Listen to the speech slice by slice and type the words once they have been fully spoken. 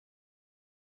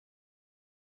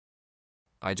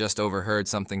I just overheard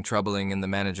something troubling in the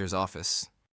manager's office.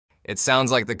 It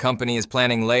sounds like the company is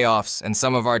planning layoffs and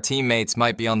some of our teammates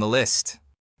might be on the list.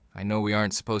 I know we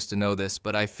aren't supposed to know this,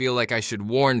 but I feel like I should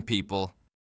warn people.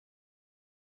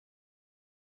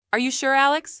 Are you sure,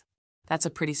 Alex? That's a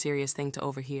pretty serious thing to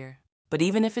overhear. But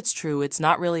even if it's true, it's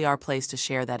not really our place to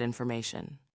share that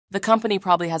information. The company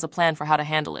probably has a plan for how to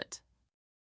handle it.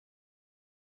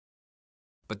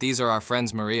 But these are our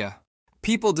friends, Maria.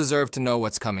 People deserve to know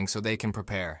what's coming so they can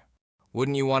prepare.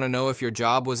 Wouldn't you want to know if your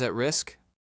job was at risk?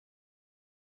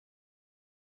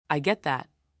 I get that.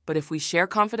 But if we share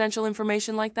confidential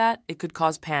information like that, it could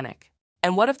cause panic.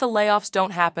 And what if the layoffs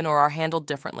don't happen or are handled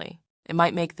differently? It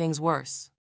might make things worse.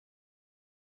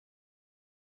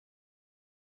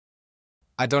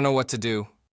 I don't know what to do.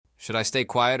 Should I stay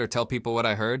quiet or tell people what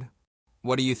I heard?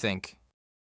 What do you think?